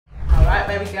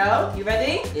baby girl, you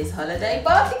ready? It's holiday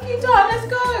barbecue time. Let's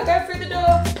go. Go through the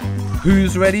door.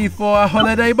 Who's ready for a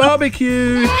holiday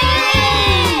barbecue?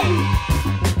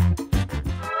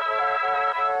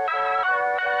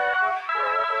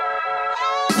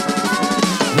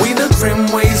 We the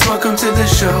Grimwades, welcome to the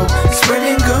show.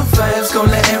 Spreading good vibes,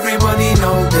 gonna let everybody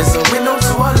know. There's a window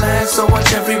to our lives, so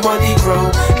watch everybody grow.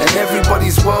 And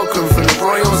everybody's welcome, from the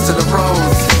royals to the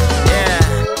pros. Yeah,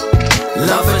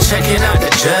 love and checking out the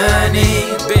journey.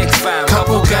 Big fam,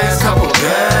 couple guys, couple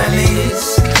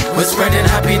girlies. We're spreading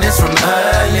happiness from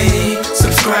early.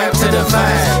 Subscribe to the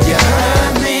vibe, you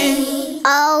heard me?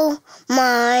 Oh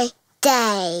my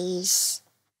days.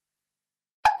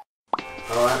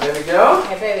 Alright, there we go.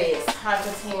 Okay, baby, it's time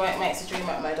for teamwork makes the dream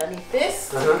work mode. I need this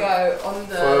to go on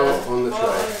the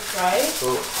tray.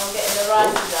 Cool. I'm getting the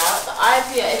rices out. The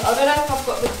idea is, I don't know if I've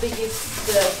got the biggest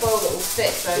bowl that will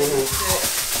fit, so just do it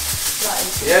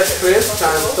slightly. Yes, Chris,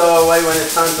 time to stow away when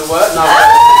it's time to work. No,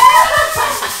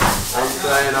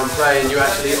 I'm playing. You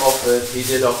actually offered. He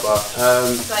did offer. So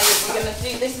we're going to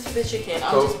do, this is for the chicken.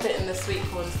 I'm just putting the sweet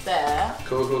corns there.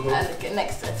 Cool.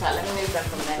 Next to the tap. Let me move that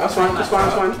from there. That's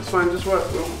fine. Just work.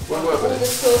 We'll work with it. All the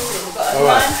sauces. We've got a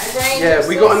nice range of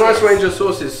we got a nice range of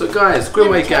sauces. So guys,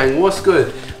 Grimwade gang, what's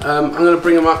good? I'm going to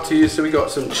bring them up to you. So we got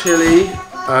some chili.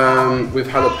 With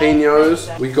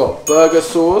jalapenos, we got burger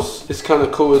sauce. It's kind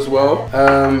of cool as well.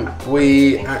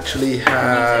 We actually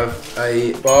have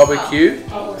a barbecue,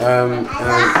 and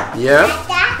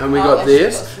we got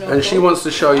this. And she wants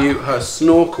to show you her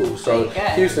snorkel. So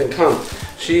Houston, come.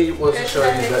 She wants to show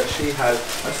you that she has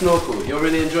a snorkel. You're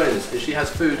really enjoying this because she has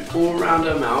food all around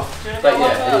her mouth. But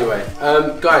yeah, anyway,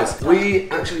 guys, we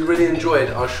actually really enjoyed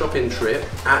our shopping trip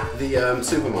at the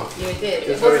supermarket. Yeah, we did.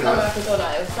 It wasn't a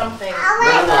Mercadona. It was something.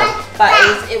 But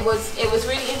it was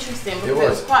really interesting because it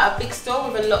was quite a big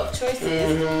store with a lot of choices.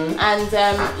 And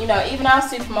you know, even our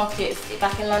supermarkets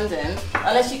back in London,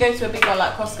 unless you go to a big one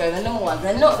like Costco, the normal ones,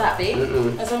 they're not that big.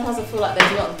 And sometimes I feel like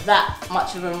there's not that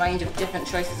much of a range of different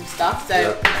choices of stuff.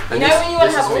 So you know when you want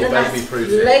to have all the nice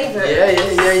flavours.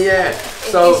 Yeah.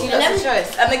 So it gives you lots of choice.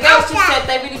 And the girls just said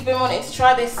they've really been wanting to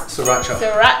try this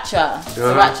sriracha.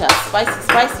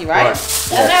 Spicy, right?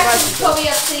 You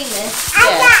probably have seen this.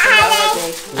 Yeah.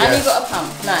 And you've got a pump.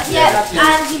 Nice. Yeah,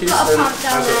 and you've got a pump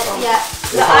down there. Yeah.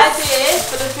 The idea is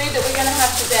for the food that we're going to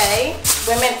have today,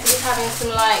 we're meant to be having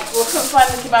some like, we couldn't find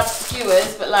the kebab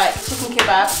skewers, but like chicken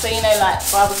kebab. So you know, like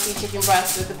barbecue chicken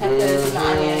breast with the peppers and the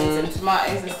onions and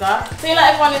tomatoes and stuff. So you know,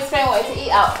 like everyone in Spain wanted to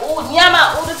eat out, yam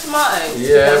out all the tomatoes.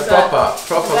 Yeah, proper.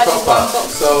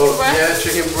 So yeah,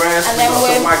 chicken breast. And then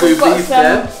we've got some wagyu beef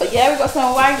there. Yeah, we've got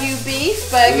some wagyu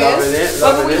beef burgers.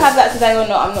 Whether we have that today or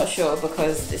not, I'm not sure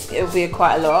because it'll be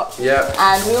quite a lot. Yeah.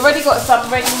 And we already got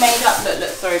some ready made up.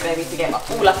 Look, sorry baby to get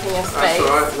all up in your space. That's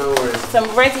alright, no worries. Some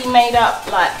ready made up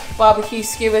like barbecue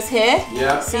skewers here.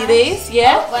 Yeah. See these?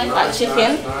 Yeah. Like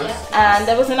chicken. Nice. And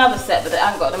there was another set, but I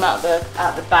haven't got them out the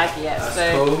bag yet. That's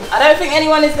so cool. I don't think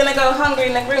anyone is gonna go hungry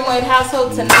in the Grimwade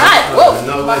household tonight.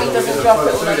 Whoa! Mummy doesn't drop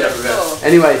it all over the floor.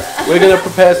 Anyway, we're gonna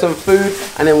prepare some food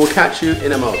and then we'll catch you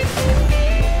in a moment.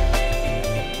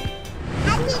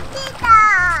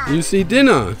 You see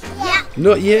dinner? Yeah.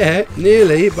 Not yet,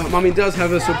 nearly, but Mummy does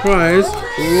have a surprise.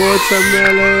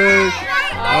 Watermelon.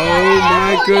 Oh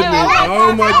my goodness,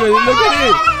 look at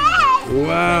it.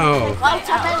 Wow.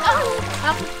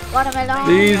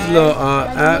 These lot are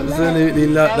absolutely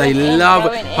they love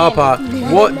it. Papa,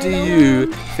 what do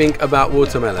you think about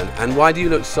watermelon? And why do you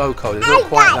look so cold? It's not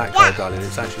quite that cold, darling.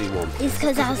 It's actually warm. It's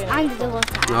because I was under the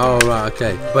water. Oh, right,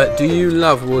 okay. But do you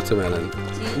love watermelon?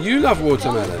 You love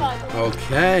watermelon.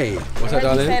 Okay. What's that,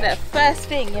 darling? Say that first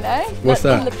thing, you know? What's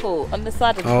that? In the pool, on the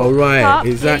side of the pool. Oh, right,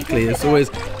 exactly. It's always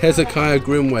Hezekiah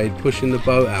Grimwade pushing the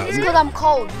boat out. It's because I'm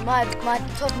cold. My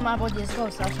top of my body is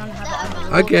cold, so I'm trying to have it under the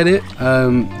water. I get it.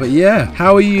 But yeah,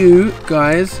 how are you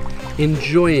guys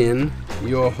enjoying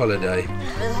your holiday?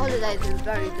 The holidays were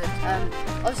very good.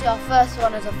 Obviously our first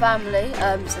one as a family,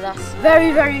 so that's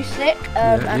very, very sick.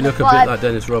 Yeah, you look a bit like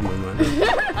Dennis Rodman right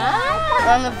now.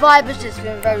 And the vibe has just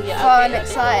been very fun,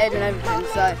 excited and everything,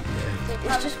 so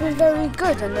it's just been very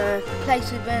good. And the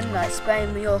place we've been, like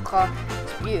Spain, Mallorca,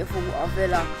 it's beautiful, our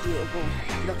villa, beautiful,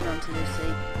 looking onto the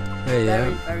sea. Yeah.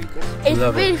 Very good. It's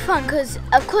really fun because,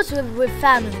 of course, we're with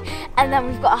family, and then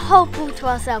we've got a whole pool to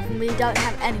ourselves, and we don't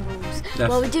have any rules.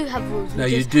 Well, we do have rules. No,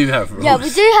 you do have rules. Yeah,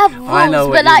 we do have rules. I know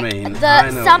what but you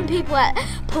like mean. some people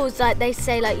pools, like they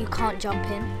say, like you can't jump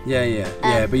in.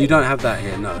 Yeah, but you don't have that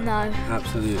here, no. No.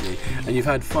 Absolutely. And you've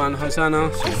had fun, Hosanna?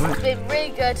 This has been really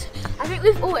good. I think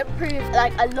we've all improved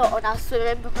like a lot on our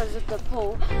swimming because of the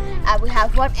pool. And we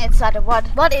have one inside and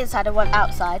one inside and one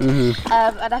outside.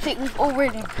 And I think we've all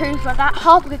really improved on that.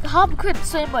 Harper couldn't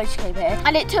swim when she came here.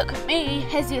 And it took me,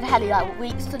 Hezzy and Hallie like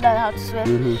weeks to learn how to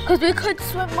swim. Because we could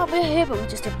swim when we were here, but we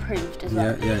just improved as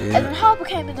well. And then Harper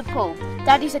came in the pool.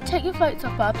 Daddy said, take your floats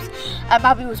off, Bubs. And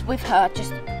Mummy was with her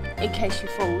just in case she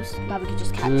falls. Mummy could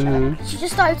just catch her. She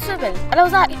just started swimming. And I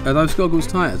was like... Are those goggles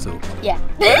tight at all? Yeah.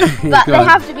 But they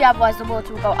have to be, otherwise the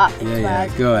water will go up into my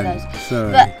eyes. Go on.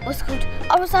 Sorry. But what's it called?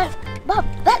 I was like, Mum,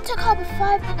 that took Harper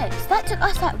 5 minutes. That took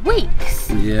us like weeks.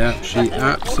 Yeah, she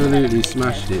absolutely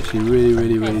smashed it. She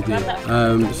really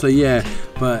did. So yeah,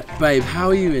 but babe, how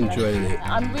are you enjoying it?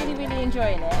 I'm really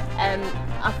enjoying it.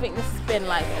 I think this has been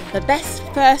like the best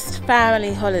first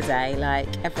family holiday like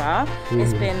ever.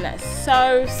 It's been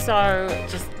so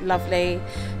just lovely,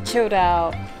 chilled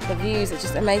out. The views are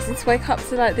just amazing to wake up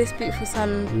to like this beautiful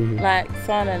sun, like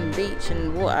sun and beach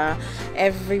and water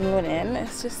every morning.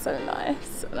 It's just so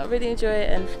nice and I really enjoy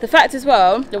it. And the fact as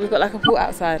well that we've got like a pool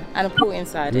outside and a pool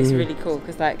inside is really cool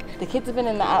because like the kids have been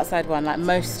in the outside one like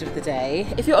most of the day.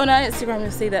 If you're on our Instagram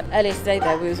you'll see that earlier today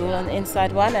though we was all on the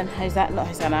inside one, and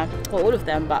Hosanna, well all of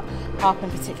them, but Harper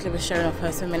in particular was showing off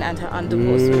her swimming and her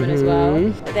underwater swimming as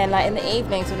well. But then like in the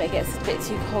evenings when it gets a bit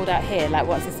too cold out here, like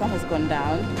once the sun has gone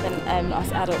down, then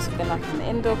us adults have been like in the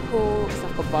indoor pool. It's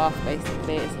like a bath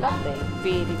basically. It's lovely,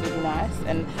 really nice,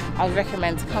 and I would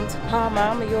recommend to come to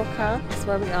Palma, Mallorca. That's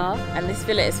where we are. And this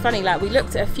villa is funny, like we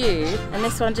looked at a few and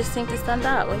this one just seemed to stand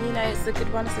out. When you know it's a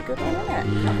good one, it's a good one,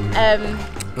 isn't it?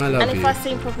 I love and you. if I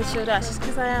seem proper chilled out, it's just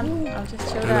because I am. I'm just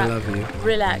chilled out. I love you.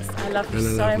 Relaxed. I love you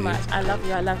so much. I love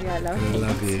you.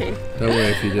 Too. Don't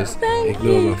worry if you just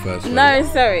ignore my first one. No,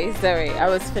 sorry. I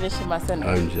was finishing my sentence.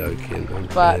 I'm joking.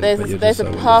 But there's a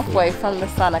pathway from the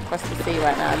sun across the sea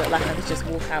right now. I look like I could just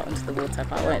walk out into the water,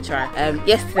 but I won't try.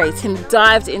 Yesterday, Tim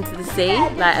dived into the sea,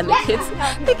 like, and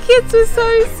the kids were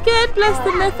so scared, bless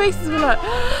them. Their faces were like,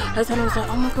 Hosanna was like,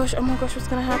 oh my gosh, what's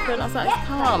gonna happen? I was like, it's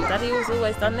calm. Daddy has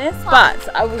always done this. But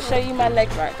I will show you my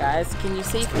leg right, guys. Can you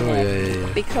see from here? Yeah.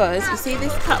 Because you see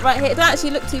this cut right here. It don't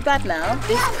actually look too bad now.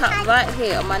 This cut right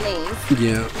here on my knees.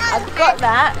 Yeah. I got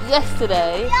that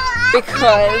yesterday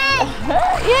because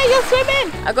yeah, you're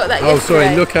swimming. I got that yesterday. Oh,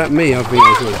 sorry. Look at me. I think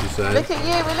that's what you said. Look at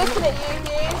you. We're looking at you,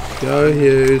 Hughes. Go,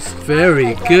 Hughes.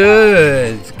 Very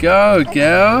good. Go,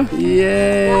 girl.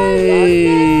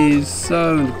 Yay.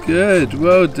 So good.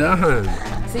 Well done.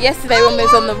 So yesterday when we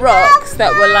was on the rocks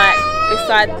that were like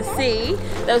beside the sea,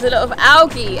 there was a lot of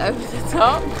algae over the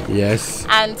top. Yes.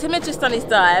 And Tim had just done his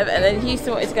dive, and then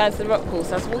Houston wanted to go into the rock pool,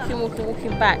 so I was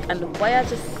walking back, and the way I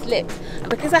just slipped, and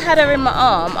because I had her in my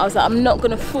arm, I was like, I'm not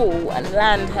gonna fall and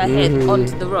land her head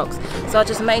onto the rocks. So I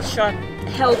just made sure I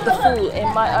held the fall in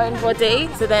my own body.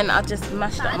 So then I just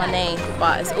mashed up my knee,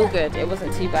 but it's all good. It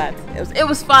wasn't too bad. It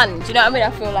was fun. Do you know what I mean?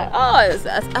 I feel like, oh, it was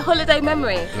a holiday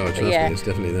memory. Oh, trust me, it's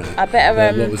definitely that. I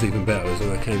better. What was even better was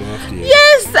when I came after you.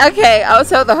 Yes. Okay, I'll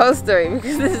tell the whole story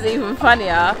because this is even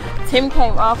funnier. Tim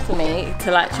came after me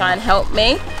to like try and help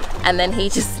me, and then he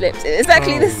just slipped. It's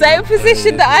exactly the same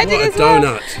position that I did as well.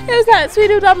 It was like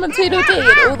Tweedledum and Tweedledee,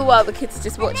 and all the while the kids are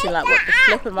just watching like, what the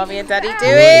flip are Mummy and Daddy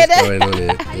doing? What's going on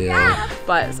here? Yeah.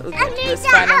 But it's all good. It was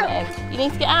fun in the end. You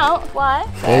need to get out. Why?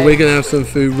 Well, we're gonna have some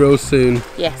food real soon.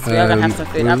 Yes, we are gonna have some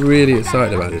food. We're really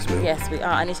excited about this, man. Yes, we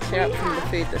are. I need to clear up from the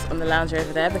food that's on the lounge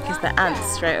over there because the ants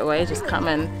straight away just come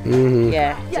and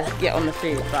just get on the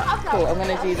food. But cool, I'm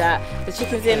gonna do that. The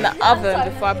chicken's in the oven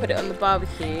before I put it on the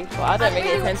barbecue. Well, I don't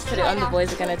really intend to put it on. The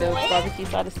boys are gonna do the barbecue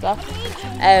side of stuff.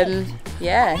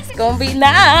 Yeah, it's gonna be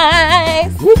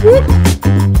nice. Whoop, whoop.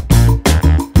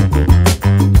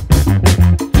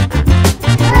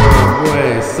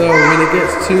 So when it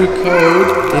gets too cold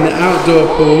in the outdoor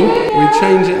pool, we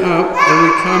change it up and we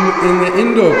come in the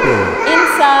indoor pool.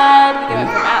 Inside, we go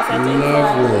from outside to inside.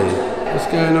 Lovely. What's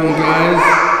going on, guys?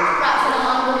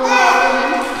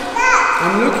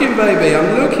 I'm looking, baby, I'm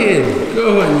looking.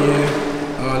 Go on, you.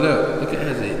 Oh, look at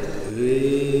Hezzy.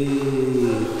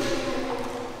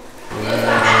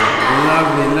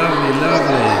 Wow.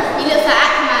 Lovely. He looks like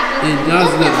Aquaman. He does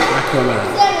look like Aquaman.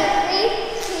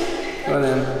 Go on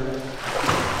then.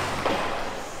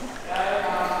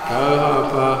 Go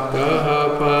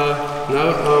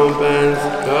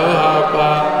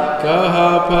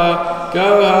Harper, no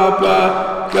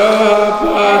armbands, go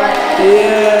Harper,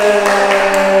 yay!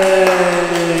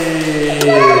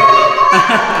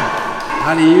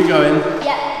 Honey, you going?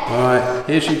 Yeah. Alright,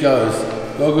 here she goes.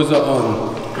 Goggles are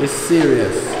on. It's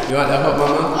serious. You like that hot,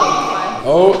 mama?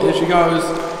 Oh, here she goes.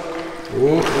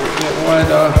 Oh, get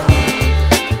wider.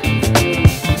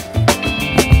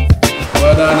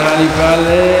 Well done, Ali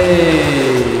Valley.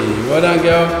 Well done,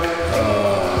 girl.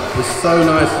 Oh, it's so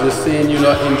nice just seeing you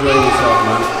like enjoying yourself,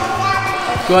 man.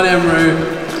 Go on, Emru.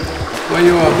 Where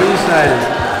you are? What are you saying?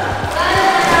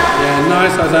 Yeah,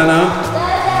 nice, Hosanna.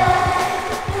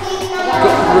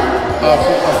 I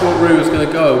thought Rue was going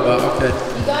to go, but okay.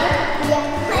 You going?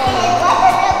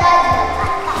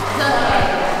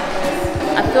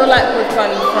 I feel like we've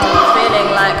gone from feeling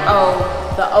like, oh,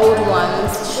 the old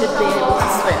ones should be able to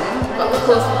swim, but of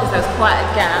course because there's quite a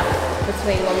gap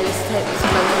between when we used to take them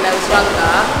swimming when they was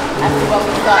younger and when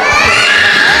we started swimming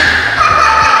now.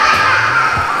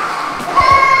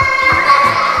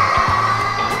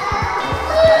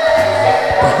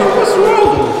 What's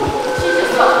wrong? She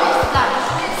just got a bit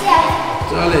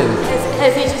splashed. Darling.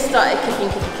 As he just started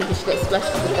kicking, she got splashed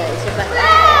to the face. She was like,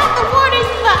 ah, the water's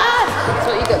bad. That's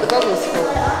what you got the goggles for.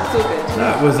 It's all good.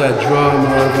 That was a drama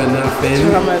over nothing.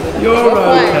 Drama over nothing. You're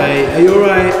okay. Are you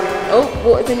alright? Oh,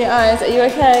 water's in your eyes. Are you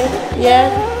okay? Yeah?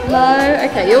 No?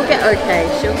 Okay, you'll get okay.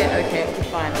 She'll get okay. It'll be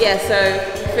fine. Yeah, so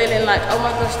feeling like, oh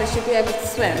my gosh, they should be able to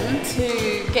swim, to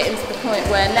getting to the point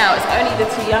where now it's only the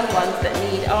two young ones that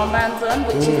need armbands on,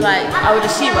 which is like, I would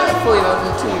assume a 4-year-old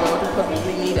and a 2-year-old would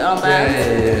probably need armbands.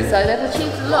 Yeah. So they've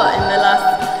achieved a lot in the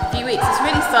last few weeks. It's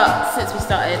really started since we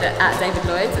started at David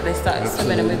Lloyd's, that they started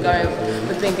swimming, and we've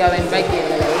been going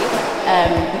regularly.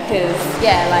 Because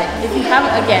yeah, like if you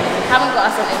haven't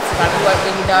got us on Instagram, you won't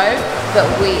really know that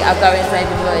we are going to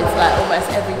David Lloyd's like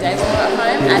almost every day when we go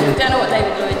home. And if you don't know what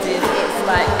David Lloyd's is, it's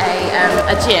like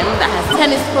a gym that has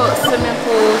tennis courts, swimming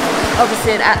pools,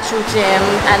 obviously an actual gym,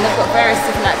 and they've got various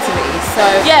different activities. So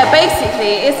yeah,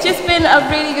 basically it's just been a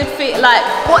really good fit. Like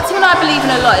what Tim and I believe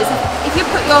in a lot is if you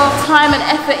put your time and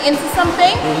effort into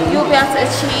something, you'll be able to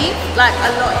achieve like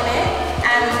a lot in it.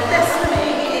 And their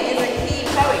swimming, it is a key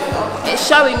showing of. It's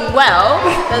showing well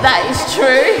that is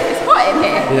true. It's hot in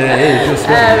here. Yeah, it is. Just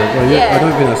I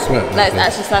don't think I sweat. No, it's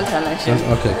actually suntan lotion.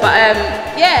 Okay. But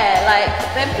yeah, like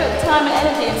they've put time and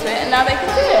energy into it, and now they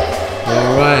can do it.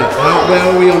 All right. Where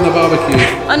are we on the barbecue?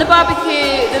 On the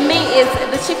barbecue,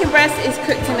 the chicken breast is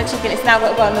cooked in the chicken. It's now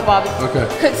got to go on the barbecue. Okay.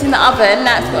 Cooked in the oven.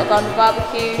 Now it's got to go on the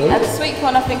barbecue. Cool. And the sweet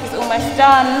corn I think is almost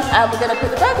done, and we're gonna put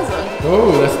the burgers on.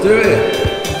 Oh, let's do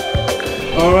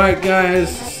it. All right, guys.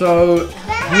 So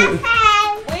we're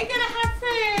gonna have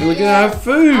food. We're gonna have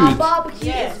food. Our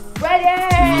barbecue is ready.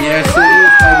 Yes, it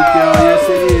is, baby girl. Yes,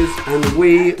 it is. And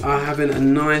we are having a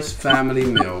nice family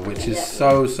meal, which is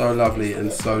so lovely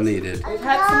and so needed. We've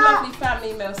had some lovely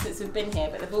family meals since we've been here,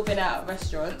 but they've all been out at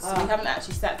restaurants. So we haven't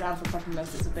actually sat down for proper meals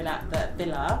since we've been at the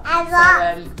villa.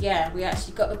 So yeah, we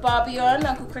actually got the barbie on.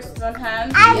 Uncle Chris was on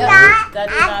hand. Daddy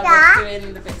and I was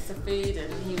doing the bits of food,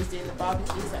 and he was doing the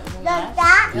barbecue. So it was all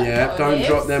nice. Yeah, don't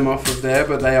drop them off of there,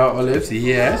 but they are olives.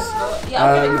 Yes.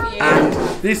 And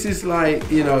this is like,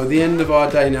 you know, the end of our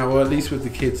day now, or at least with the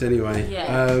kids anyway.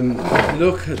 Yeah.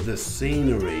 Look at the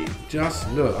scenery. Just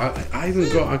look. I've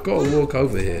got to walk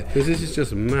over here because this is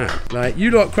just mad. Like, you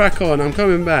lot crack on, I'm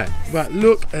coming back. But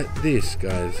look at this,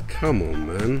 guys. Come on,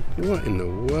 man. What in the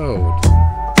world?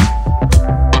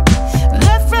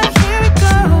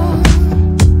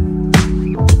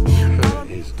 That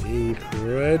is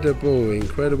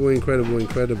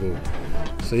incredible.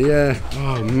 So yeah,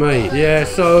 oh mate, yeah.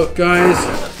 So guys,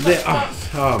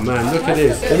 oh man, look at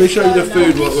this. Let me show you the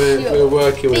food what we're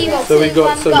working with. So we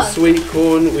got some sweet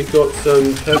corn, we got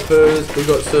some peppers, we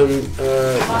got some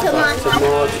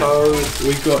tomatoes,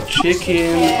 we got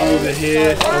chicken over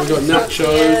here, and we got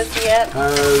nachos.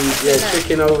 Yeah,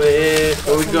 chicken over here.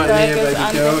 What we got in here, baby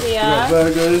girl? We got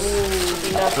burgers.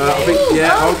 I think,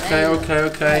 yeah,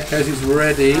 okay. Because he's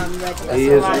ready. He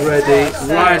is ready.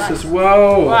 Rice as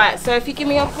well. Right, so if you give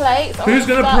me your plate. Who's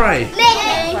going to pray?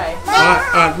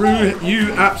 Rue,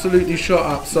 you absolutely shot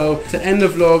up. So to end the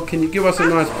vlog, can you give us a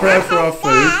nice prayer for our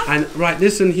food? And right,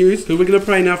 listen, Hughes, who we're going to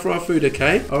pray now for our food,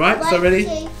 okay? All right, so ready?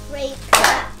 1, 2, 3,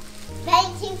 clap.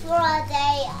 Thank you for our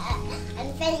day,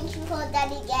 and thank you for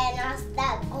Daddy getting us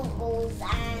that uncles,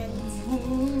 and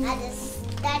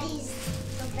Daddy's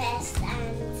the best,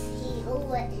 and he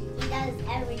does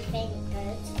everything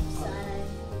good. So.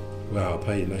 Well, I'll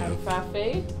pay you later. And for our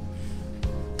food.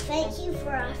 Thank you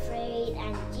for our food,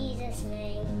 and Jesus'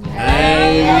 name.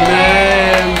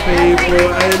 Amen,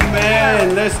 people.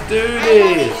 Amen. Let's do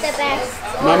this. The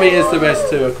best. Mummy is the best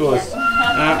too, of course.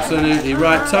 Absolutely.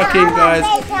 Right, tuck in, guys,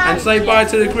 and say bye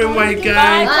to the Grimwade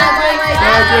gang. Bye,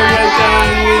 Grimwade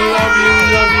gang. We love you.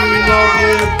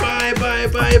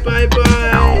 Bye.